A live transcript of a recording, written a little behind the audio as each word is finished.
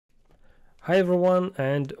Hi everyone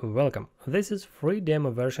and welcome. This is free demo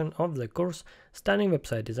version of the course Stunning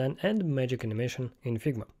Website Design and Magic Animation in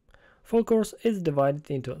Figma. Full course is divided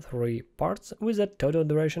into 3 parts with a total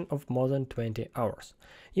duration of more than 20 hours.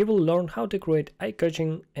 You will learn how to create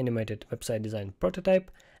eye-catching animated website design prototype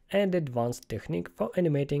and advanced technique for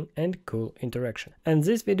animating and cool interaction. And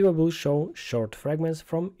this video will show short fragments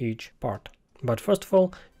from each part. But first of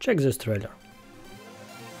all, check this trailer.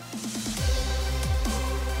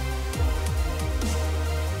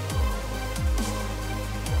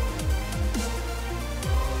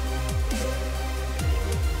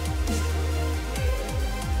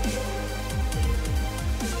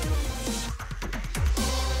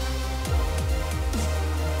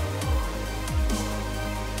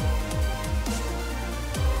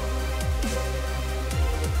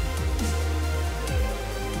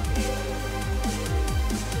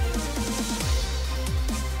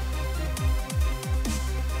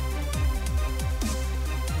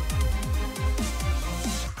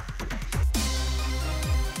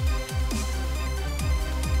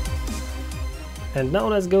 And now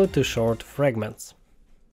let's go to short fragments.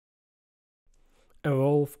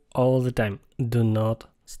 Evolve all the time, do not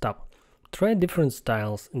stop. Try different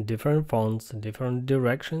styles, different fonts, different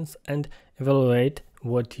directions and evaluate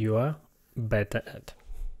what you are better at.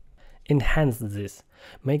 Enhance this,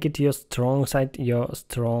 make it your strong side, your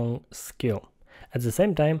strong skill. At the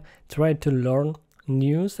same time, try to learn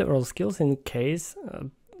new several skills in case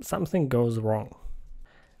something goes wrong.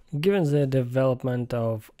 Given the development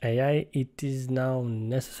of AI, it is now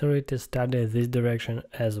necessary to study this direction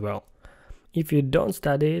as well. If you don't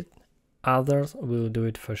study it, others will do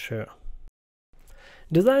it for sure.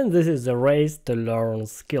 Design this is a race to learn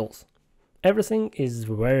skills. Everything is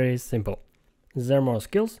very simple. The more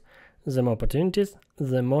skills, the more opportunities,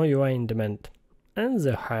 the more you are in demand, and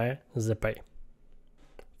the higher the pay.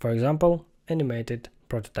 For example, animated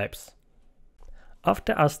prototypes.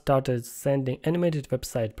 After I started sending animated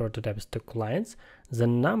website prototypes to clients, the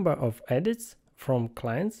number of edits from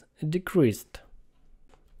clients decreased.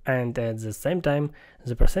 And at the same time,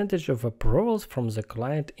 the percentage of approvals from the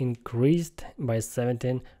client increased by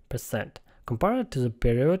 17% compared to the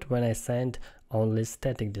period when I sent only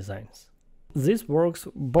static designs. This works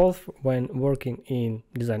both when working in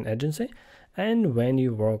design agency and when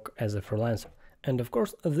you work as a freelancer. And of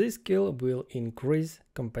course, this skill will increase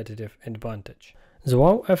competitive advantage. The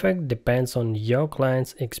wow effect depends on your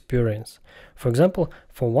client's experience. For example,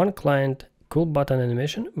 for one client, cool button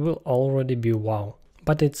animation will already be wow,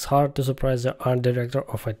 but it's hard to surprise the art director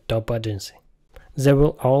of a top agency. There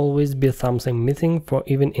will always be something missing for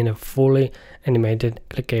even in a fully animated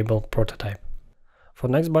clickable prototype. For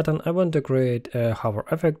next button, I want to create a hover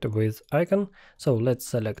effect with icon, so let's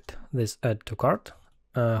select this add to cart,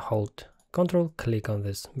 hold Ctrl, click on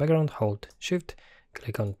this background, hold Shift,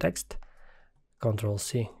 click on text, Ctrl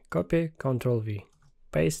C, copy, Ctrl V,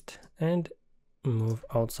 paste and move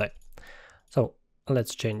outside. So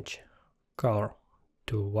let's change color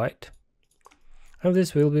to white, and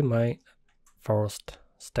this will be my first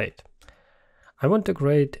state. I want to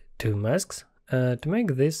create 2 masks to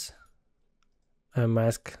make this a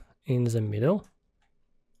mask in the middle.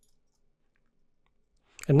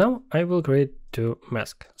 And now I will create 2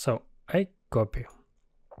 masks. So I copy.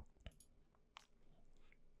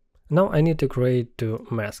 Now I need to create 2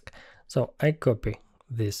 masks. So I copy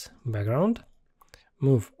this background,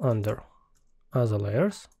 move under other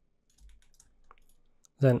layers,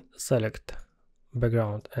 then select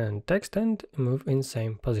background and text and move in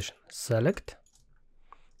same position. Select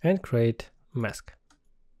and create mask.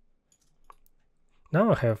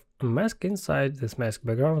 Now I have a mask inside this mask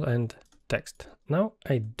background and text. Now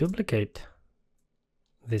I duplicate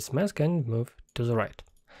this mask and move to the right.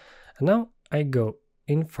 And now I go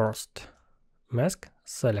in first mask,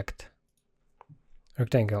 select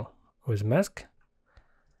rectangle with mask,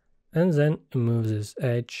 and then move this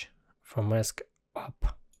edge from mask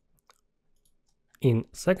up. In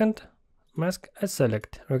second mask, I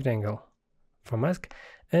select rectangle from mask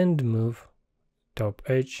and move top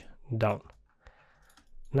edge down.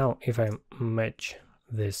 Now if I match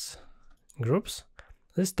these groups,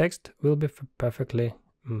 this text will be perfectly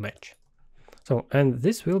matched. So, and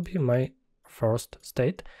this will be my first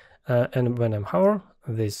state, and when I'm hover,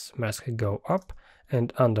 this mask go up,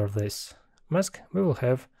 and under this mask we will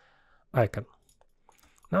have icon.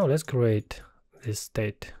 Now let's create this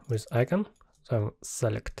state with icon. So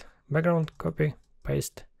select background, copy,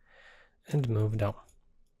 paste and move down.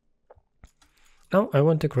 Now I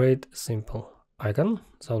want to create a simple icon,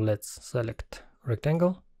 so let's select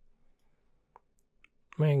rectangle,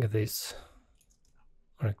 make this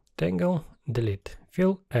rectangle, delete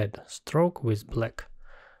fill, add stroke with black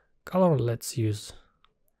color. Let's use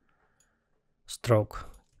stroke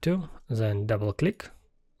 2, then double click,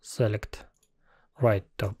 select right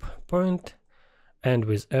top point, and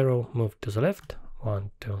with arrow move to the left,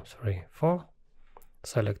 1, 2, 3, 4.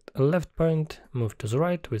 Select left point, move to the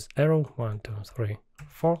right with arrow, 1, 2, 3,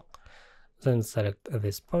 4. Then select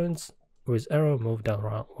these points with arrow, move down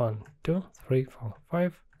 1, 2, 3, 4,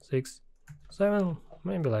 5, 6, 7,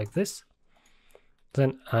 maybe like this.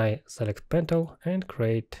 Then I select pen tool and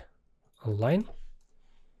create a line,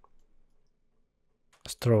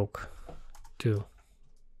 stroke 2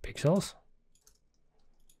 pixels.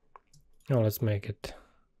 Now let's make it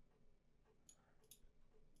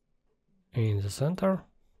in the center.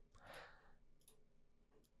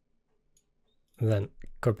 Then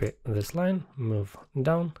copy this line, move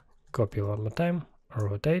down, copy one more time,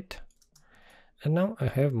 rotate, and now I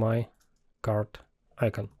have my card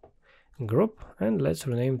icon. Group, and let's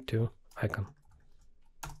rename to icon.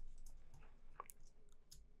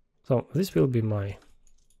 So this will be my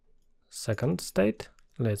second state.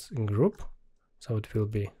 Let's group, so it will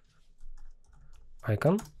be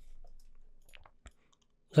icon.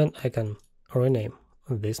 Then I can rename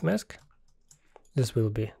this mask. This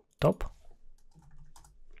will be top,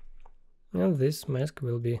 and this mask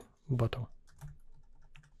will be bottom.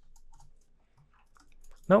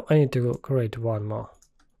 Now I need to create one more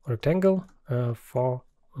rectangle for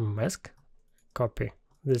mask. Copy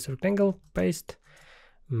this rectangle, paste,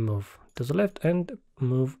 move to the left and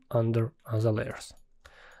move under other layers.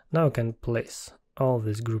 Now I can place all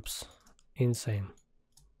these groups in same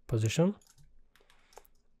position.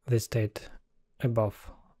 This state above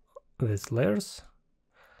these layers.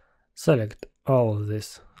 Select all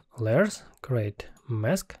these layers, create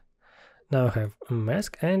mask. Now I have a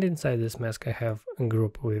mask, and inside this mask I have a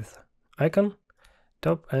group with icon,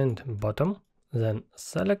 top and bottom. Then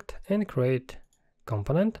select and create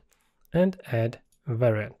component and add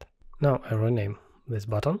variant. Now I rename this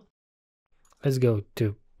button. Let's go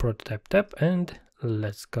to prototype tab and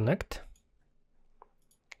let's connect.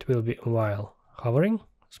 It will be while hovering,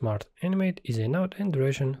 smart animate, easy node, and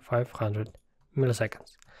duration 500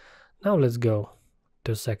 milliseconds. Now let's go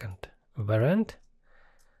to second variant,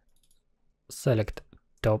 select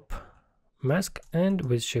top mask, and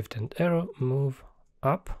with shift and arrow move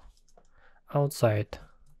up outside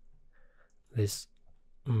this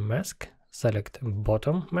mask, select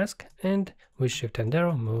bottom mask, and with shift and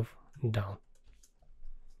arrow move down.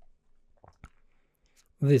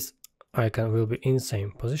 This icon will be in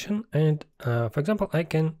same position, and for example I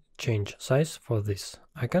can change size for this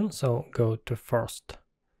icon. So go to first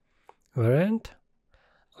variant,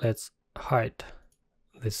 let's hide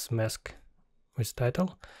this mask with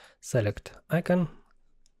title, select icon,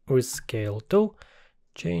 with scale tool,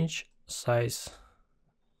 change size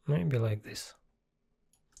maybe like this,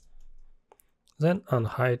 then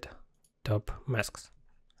unhide top masks.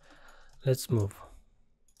 Let's move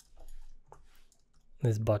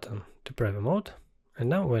this button to preview mode, and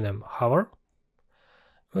now when I hover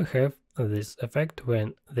we have this effect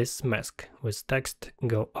when this mask with text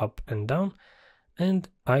go up and down and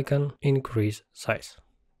icon increase size.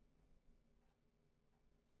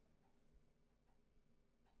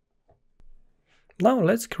 Now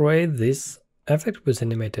let's create this effect with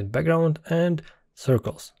animated background and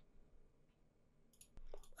circles.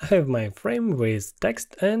 I have my frame with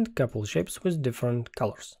text and couple shapes with different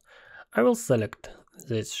colors. I will select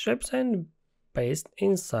these shapes and paste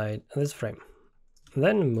inside this frame,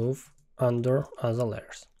 then move under other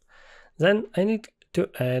layers. Then I need to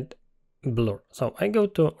add blur. So I go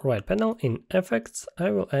to right panel, in effects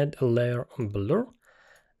I will add a layer blur,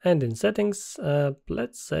 and in settings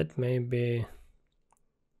let's set maybe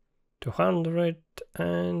 200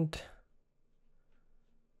 and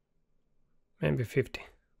maybe 50.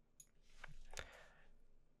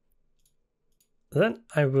 Then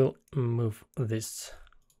I will move these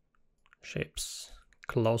shapes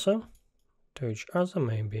closer to each other,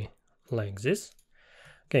 maybe like this.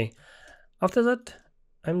 Okay, after that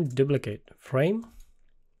I'm duplicate frame,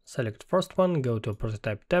 select first one, go to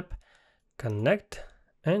prototype tab, connect,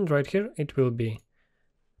 and right here it will be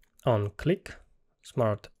on click,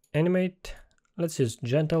 smart animate. Let's use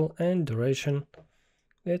gentle and duration.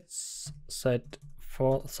 Let's set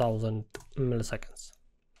 4000 milliseconds.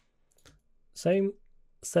 Same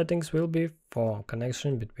settings will be for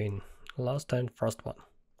connection between last and first one.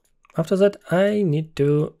 After that I need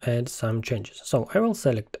to add some changes. So I will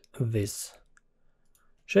select this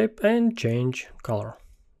shape and change color.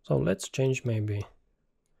 So let's change maybe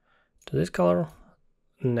to this color.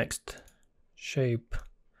 Next shape,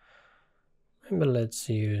 maybe let's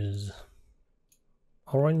use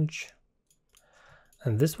orange,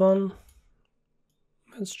 and this one,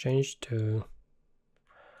 let's change to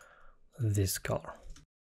this color.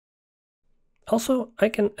 Also, I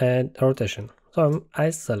can add rotation, so I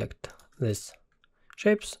select these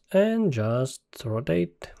shapes and just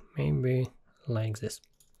rotate, maybe like this.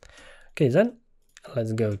 Okay, then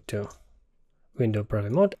let's go to window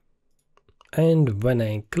preview mode, and when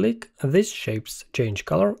I click, these shapes change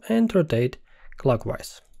color and rotate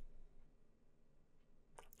clockwise.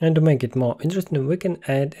 And to make it more interesting, we can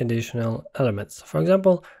add additional elements, for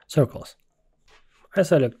example, circles. I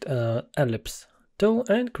select ellipse tool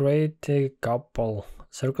and create a couple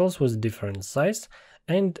circles with different size,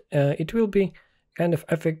 and it will be kind of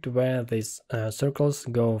effect where these circles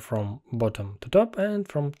go from bottom to top and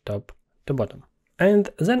from top to bottom. And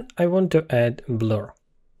then I want to add blur.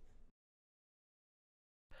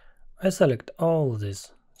 I select all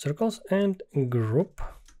these circles and group,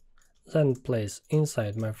 then place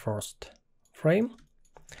inside my first frame,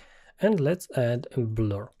 and let's add a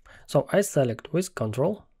blur. So I select with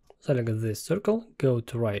Control, select this circle, go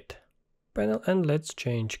to right panel, and let's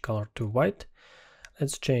change color to white.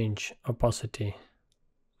 Let's change opacity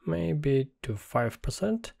maybe to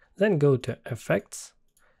 5%, then go to Effects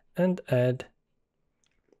and add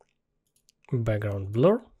background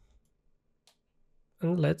blur,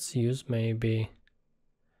 and let's use maybe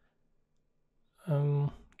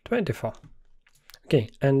 24. Okay,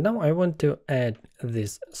 and now I want to add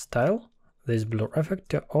this style, this blur effect,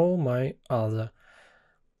 to all my other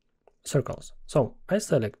circles. So I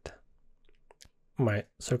select my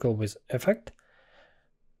circle with effect,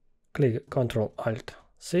 click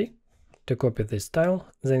Ctrl-Alt-C to copy this style,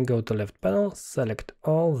 then go to left panel, select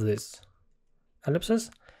all these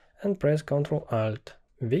ellipses and press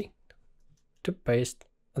Ctrl-Alt-V to paste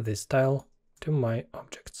this style to my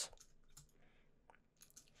objects.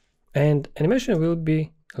 And animation will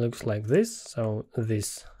be looks like this, so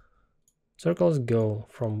these circles go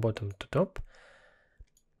from bottom to top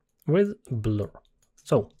with blur.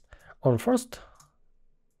 So on first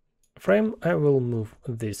frame I will move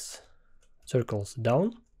these circles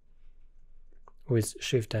down with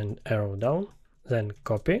shift and arrow down, then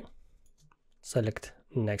copy, select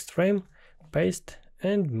next frame, paste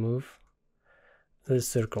and move the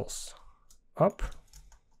circles up.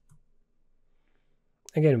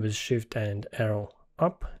 Again with shift and arrow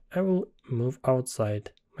up, I will move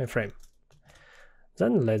outside my frame.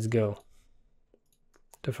 Then let's go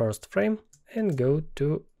to first frame and go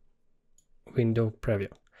to window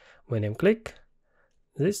preview. When I click,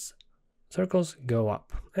 these circles go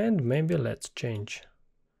up, and maybe let's change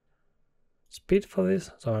speed for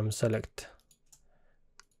this. So I'm select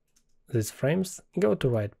these frames, go to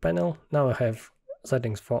right panel. Now I have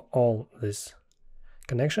settings for all these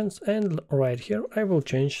connections, and right here I will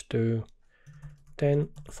change to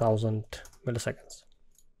 10,000 milliseconds.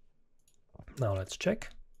 Now let's check,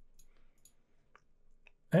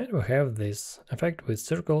 and we have this effect with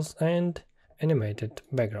circles and animated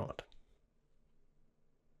background.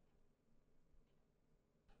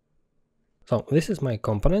 So this is my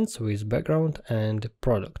components with background and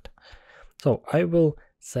product. So I will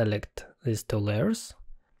select these two layers,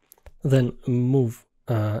 then move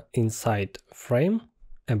inside frame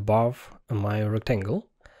above my rectangle,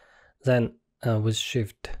 then with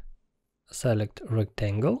shift select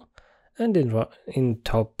rectangle, and in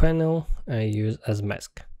top panel I use as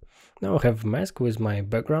mask. Now I have mask with my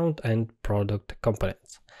background and product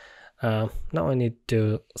components. Now I need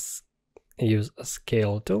to use a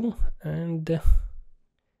scale tool and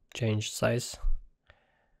change size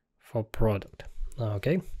for product.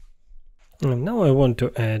 Okay, and now I want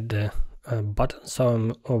to add a button, so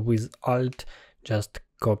I'm with Alt just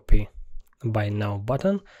copy by now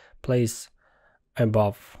button, place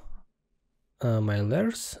above my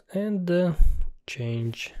layers and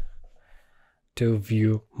change to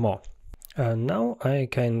view more. Now I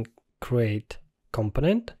can create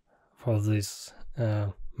component for this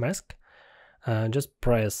mask. Just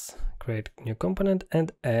press create new component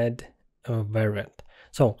and add a variant.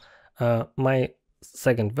 So my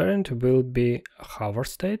second variant will be hover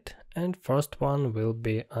state and first one will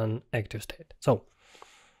be an active state. So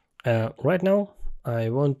right now I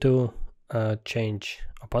want to change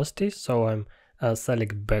opacity, so I'm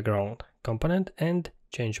select background component and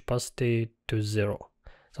change opacity to 0.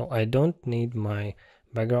 So I don't need my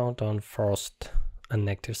background on first an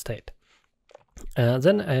active state.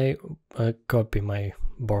 Then I copy my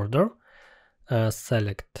border,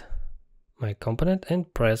 select my component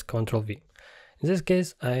and press Ctrl V. In this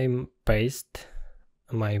case I paste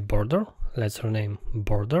my border, let's rename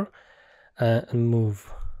border, and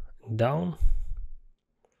move down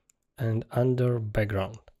and under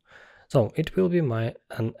background. So it will be my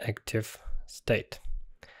inactive state.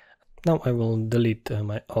 Now I will delete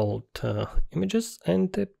my old images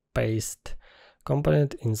and paste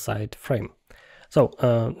component inside frame. So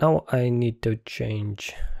now I need to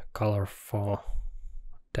change color for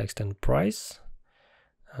text and price,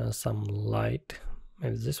 some light,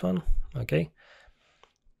 maybe this one, okay.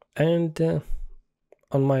 And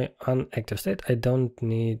on my inactive state I don't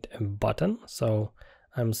need a button, so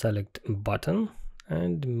I'm select button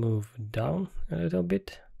and move down a little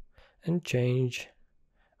bit and change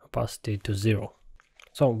opacity to 0.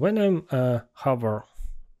 So when I'm hover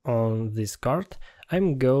on this card,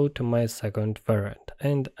 I'm go to my second variant,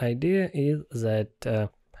 and idea is that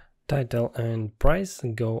title and price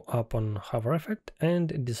go up on hover effect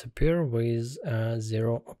and disappear with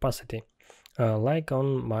 0 opacity, like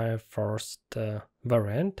on my first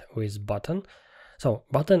variant with button. So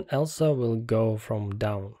button also will go from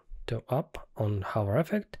down to up on hover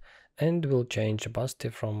effect and will change opacity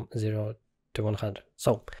from 0 to 100.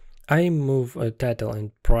 So I move title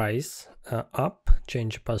and price up,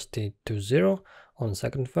 change opacity to 0 on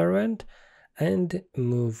second variant, and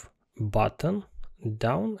move button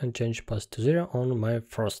down and change opacity to 0 on my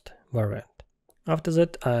first variant. After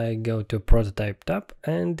that I go to prototype tab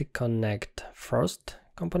and connect first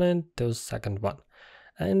component to second one,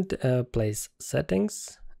 and place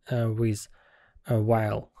settings with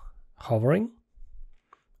while hovering,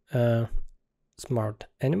 smart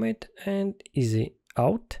animate, and easy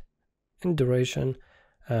out, and duration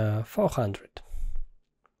 400.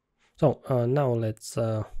 So now let's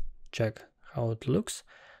check how it looks.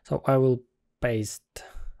 So I will paste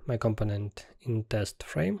my component in test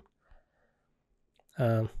frame,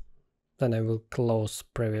 then I will close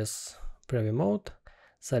preview mode,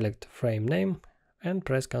 select frame name and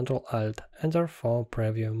press Ctrl Alt Enter for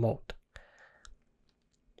preview mode.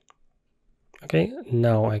 Okay,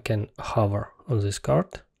 now I can hover on this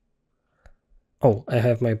card. Oh, I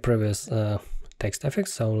have my previous text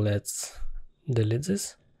effects, so let's delete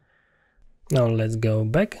this. Now let's go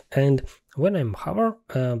back, and when I'm hover,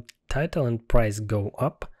 title and price go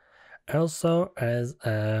up, also as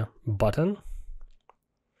a button,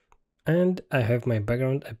 and I have my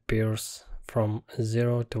background appears from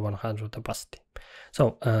 0 to 100 opacity.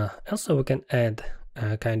 So also we can add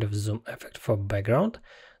a kind of zoom effect for background.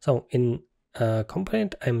 So in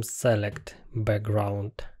component I'm select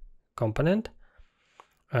background component,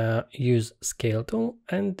 use scale tool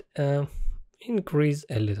and increase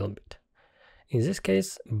a little bit. In this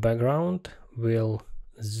case background will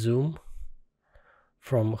zoom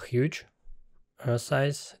from huge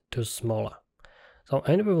size to smaller. So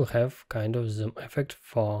and we will have kind of zoom effect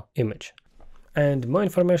for image. And more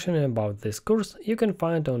information about this course you can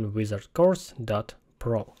find on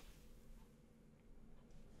wizardcourse.pro.